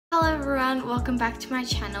everyone, welcome back to my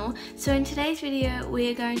channel. So in today's video we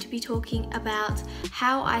are going to be talking about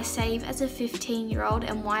how I save as a 15-year-old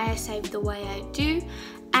and why I save the way I do,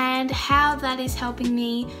 and how that is helping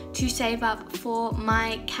me to save up for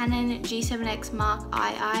my Canon G7X Mark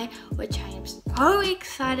II, which I am so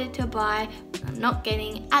excited to buy, but I'm not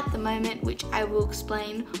getting at the moment, which I will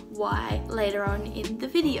explain why later on in the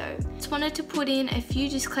video. Just wanted to put in a few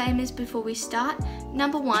disclaimers before we start.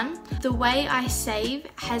 Number one, the way I save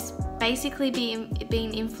has basically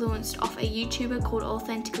been influenced off a YouTuber called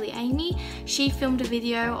Authentically Amy. She filmed a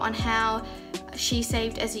video on how she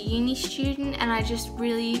saved as a uni student, and I just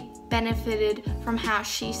really benefited from how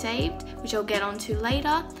she saved, which I'll get onto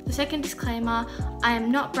later. The second disclaimer, I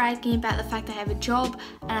am not bragging about the fact I have a job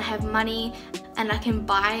and I have money and I can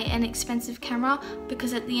buy an expensive camera,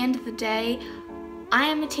 because at the end of the day I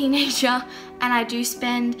am a teenager and I do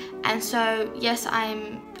spend, and so yes,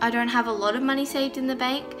 I don't have a lot of money saved in the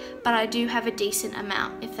bank, but I do have a decent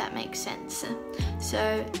amount, if that makes sense.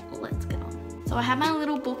 So let's get on. So I have my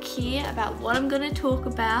little book here about what I'm going to talk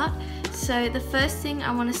about. So the first thing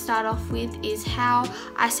I want to start off with is how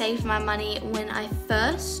I saved my money when I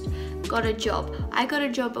first got a job. I got a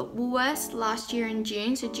job at Woolworths last year in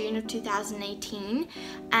June, so June of 2018,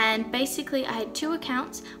 and basically I had two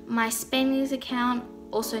accounts: my spendings account,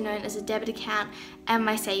 also known as a debit account, and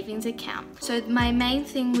my savings account. So my main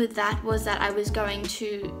thing with that was that I was going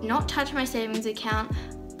to not touch my savings account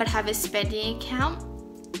but have a spending account.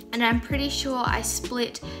 And I'm pretty sure I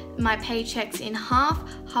split my paychecks in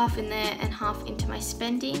half in there and half into my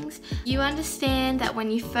spendings. You understand that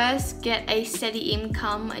when you first get a steady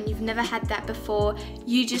income and you've never had that before,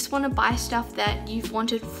 you just want to buy stuff that you've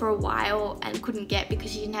wanted for a while and couldn't get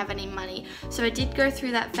because you didn't have any money. So I did go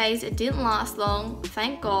through that phase. It didn't last long,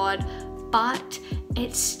 thank God, but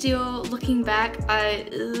it's still, looking back,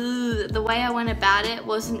 the way I went about it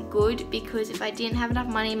wasn't good, because if I didn't have enough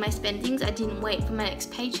money in my spendings, I didn't wait for my next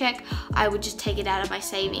paycheck. I would just take it out of my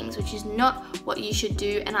savings, which is not what you should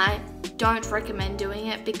do, and I don't recommend doing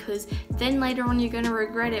it, because then later on you're going to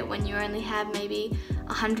regret it when you only have maybe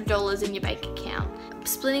 $100 in your bank account.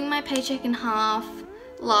 Splitting my paycheck in half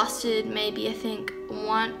lasted maybe, I think,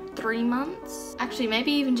 3 months, actually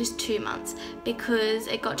maybe even just 2 months, because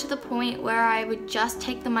it got to the point where I would just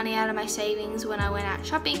take the money out of my savings when I went out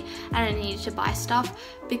shopping and I needed to buy stuff,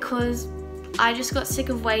 because I just got sick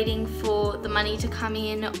of waiting for the money to come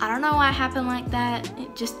in. I don't know why it happened like that,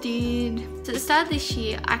 it just did. So at the start of this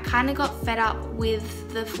year, I kind of got fed up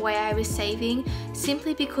with the way I was saving,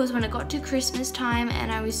 simply because when it got to Christmas time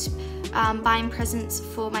and I was buying presents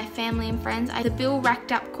for my family and friends, the bill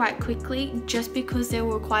racked up quite quickly, just because there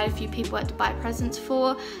were quite a few people I had to buy presents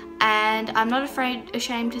for. And I'm not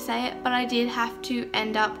ashamed to say it, but I did have to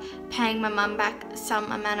end up paying my mum back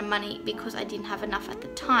some amount of money because I didn't have enough at the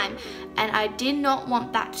time, and I did not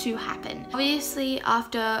want that to happen. Obviously,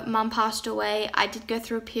 after mum passed away, I did go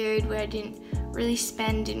through a period where I didn't really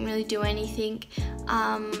spend, didn't really do anything,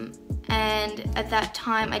 and at that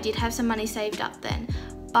time I did have some money saved up then.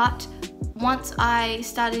 But once I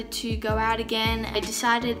started to go out again, I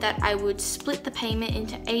decided that I would split the payment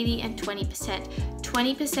into 80 and 20%.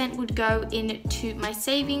 20% would go into my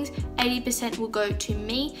savings, 80% will go to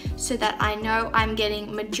me, so that I know I'm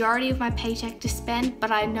getting majority of my paycheck to spend,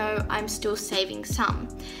 but I know I'm still saving some.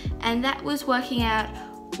 And that was working out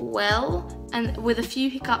well, and with a few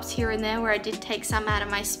hiccups here and there where I did take some out of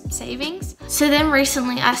my savings. So then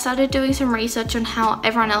recently I started doing some research on how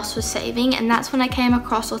everyone else was saving, and that's when I came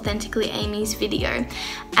across Authentically Amy's video.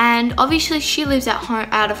 And obviously she lives at home,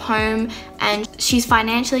 out of home, and she's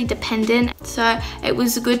financially dependent, so it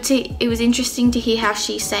was interesting to hear how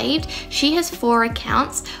she saved. She has 4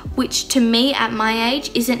 accounts, which to me at my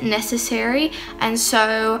age isn't necessary, and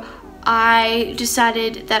so I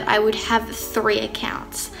decided that I would have 3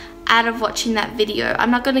 accounts out of watching that video. I'm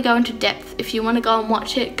not going to go into depth. If you want to go and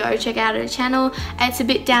watch it, go check out her channel. It's a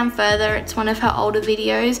bit down further. It's one of her older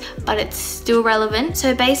videos, but it's still relevant.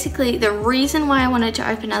 So basically, the reason why I wanted to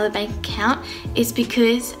open another bank account is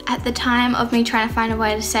because at the time of me trying to find a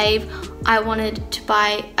way to save,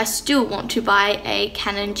 I still want to buy a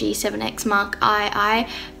Canon G7X Mark II,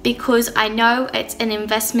 because I know it's an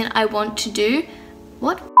investment I want to do.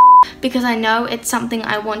 Because I know it's something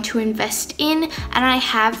I want to invest in, and I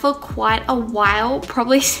have for quite a while,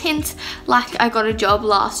 probably since like I got a job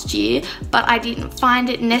last year, but I didn't find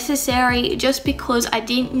it necessary just because I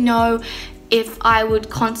didn't know if I would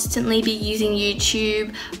constantly be using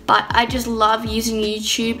YouTube. But I just love using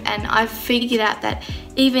YouTube, and I've figured out that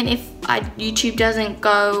even if YouTube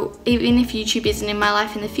isn't in my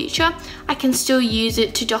life in the future, I can still use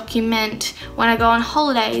it to document when I go on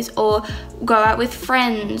holidays or go out with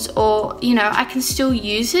friends, or you know, I can still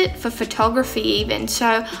use it for photography even.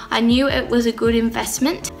 So I knew it was a good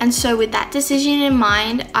investment, and so with that decision in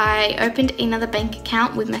mind, I opened another bank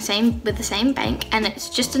account with the same bank, and it's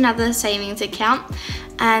just another savings account.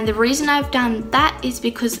 And the reason I've done that is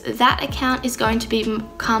because that account is going to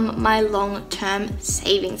become my long-term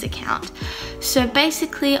savings account. So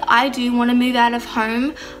basically, I do want to move out of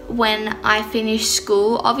home when I finish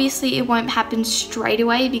school. Obviously, it won't happen straight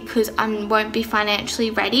away because I won't be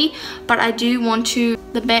financially ready, but I do want to,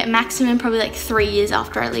 the maximum probably like 3 years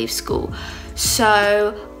after I leave school.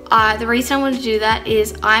 So the reason I want to do that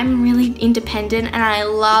is I'm really independent, and I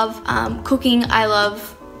love cooking, I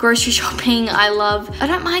love grocery shopping, I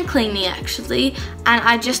don't mind cleaning actually, and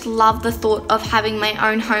I just love the thought of having my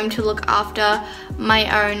own home to look after,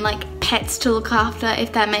 my own like pets to look after,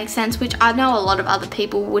 if that makes sense, which I know a lot of other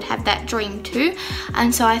people would have that dream too.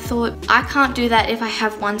 And so I thought, I can't do that if I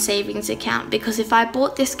have one savings account, because if I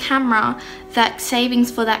bought this camera, that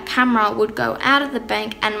savings for that camera would go out of the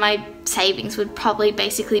bank and my savings would probably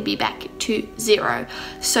basically be back to zero.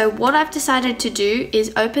 So what I've decided to do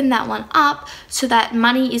is open that one up so that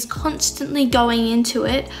money is constantly going into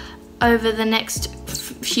it over the next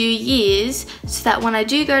few years, so that when I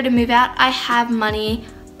do go to move out, I have money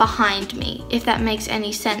behind me, if that makes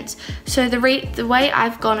any sense. So the way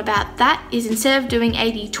I've gone about that is, instead of doing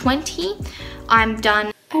 80-20, I'm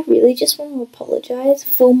done. I really just want to apologize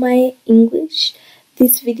for my English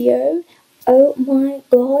this video. Oh my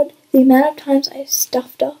god, the amount of times I've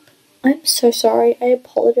stuffed up. I'm so sorry, I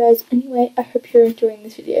apologize. Anyway, I hope you're enjoying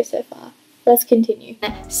this video so far. Let's continue.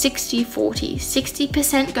 60-40.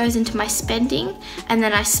 60% goes into my spending, and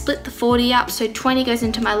then I split the 40 up, so 20 goes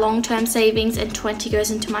into my long-term savings and 20 goes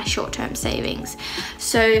into my short-term savings.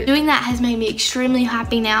 So doing that has made me extremely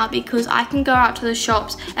happy now, because I can go out to the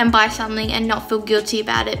shops and buy something and not feel guilty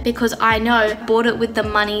about it, because I know I bought it with the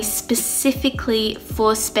money specifically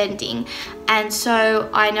for spending. And so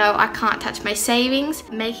I know I can't touch my savings.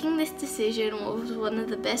 Making this decision was one of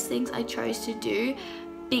the best things I chose to do,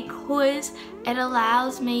 because it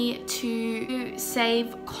allows me to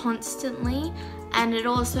save constantly, and it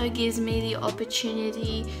also gives me the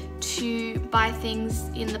opportunity to buy things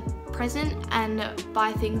in the present and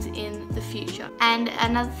buy things in the future. And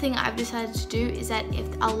another thing I've decided to do is that if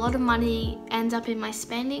a lot of money ends up in my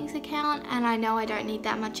spendings account and I know I don't need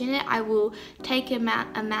that much in it, I will take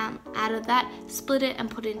amount out of that, split it and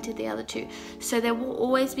put it into the other two. So there will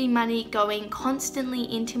always be money going constantly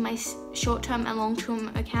into my short-term and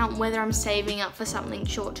long-term account, whether I'm saving up for something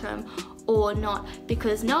short-term or not,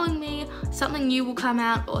 because knowing me, something new will come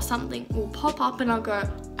out or something will pop up and I'll go,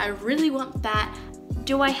 I really want that.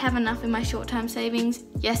 Do I have enough in my short-term savings?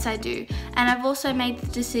 Yes, I do. And I've also made the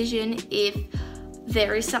decision, if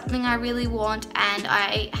there is something I really want and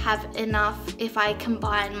I have enough, if I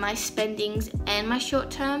combine my spendings and my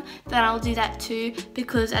short-term, then I'll do that too,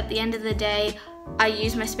 because at the end of the day, I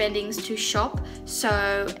use my spendings to shop,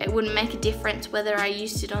 so it wouldn't make a difference whether I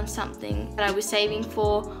used it on something that I was saving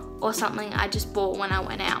for or something I just bought when I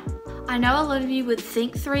went out. I know a lot of you would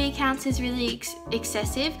think 3 accounts is really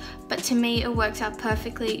excessive, but to me it works out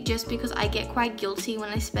perfectly, just because I get quite guilty when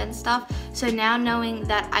I spend stuff. So now knowing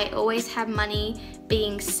that I always have money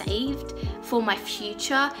being saved for my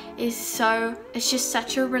future it's just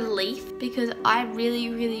such a relief, because I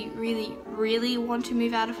really want to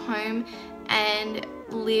move out of home and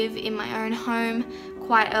live in my own home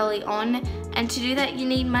quite early on, and to do that you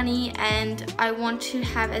need money, and I want to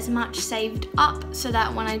have as much saved up so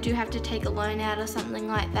that when I do have to take a loan out or something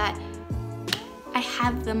like that, I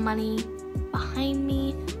have the money behind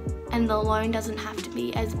me and the loan doesn't have to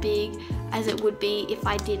be as big as it would be if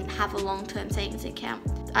I didn't have a long-term savings account.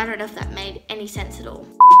 I don't know if that made any sense at all.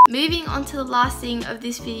 Moving on to the last thing of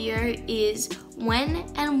this video is, when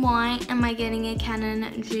and why am I getting a Canon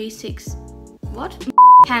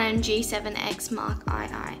Canon G7X Mark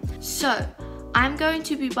II. So I'm going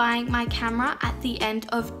to be buying my camera at the end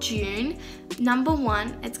of June. Number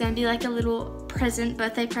 1, it's going to be like a little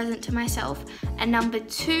birthday present to myself. And number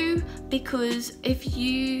 2, because if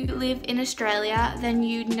you live in Australia, then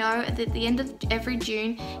you know that at the end of every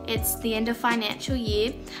June, it's the end of financial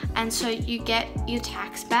year. And so you get your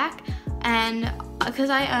tax back. And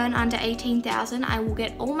because I earn under 18,000, I will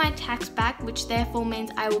get all my tax back, which therefore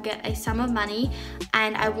means I will get a sum of money,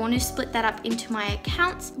 and I want to split that up into my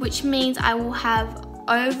accounts, which means I will have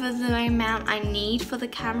over the amount I need for the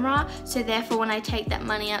camera, so therefore when I take that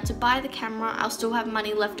money out to buy the camera, I'll still have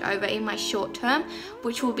money left over in my short term,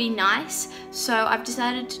 which will be nice. So I've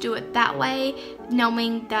decided to do it that way,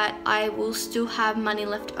 knowing that I will still have money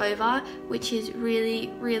left over, which is really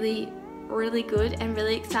good and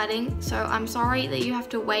really exciting. So I'm sorry that you have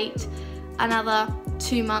to wait another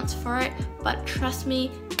 2 months for it, but trust me,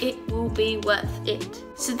 it will be worth it.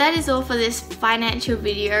 So that is all for this financial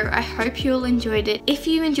video. I hope you all enjoyed it. If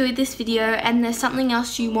you enjoyed this video and there's something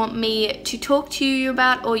else you want me to talk to you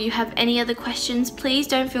about, or you have any other questions, please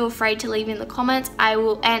don't feel afraid to leave in the comments. I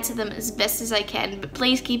will answer them as best as I can, but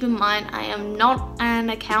please keep in mind, I am not an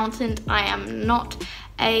accountant, I am not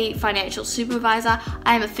a financial supervisor.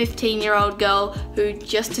 I am a 15-year-old girl who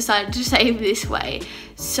just decided to save this way.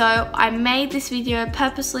 So I made this video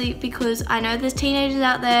purposely because I know there's teenagers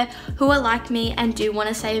out there who are like me and do want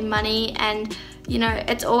to save money, and you know,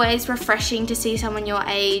 it's always refreshing to see someone your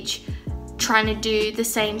age trying to do the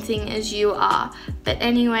same thing as you are. But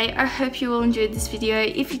anyway, I hope you all enjoyed this video.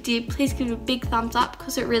 If you did, please give it a big thumbs up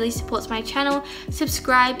because it really supports my channel.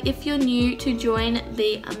 Subscribe if you're new to join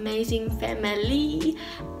the amazing family,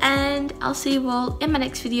 and I'll see you all in my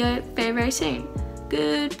next video very soon.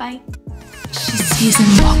 Goodbye. She sees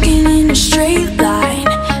him walking in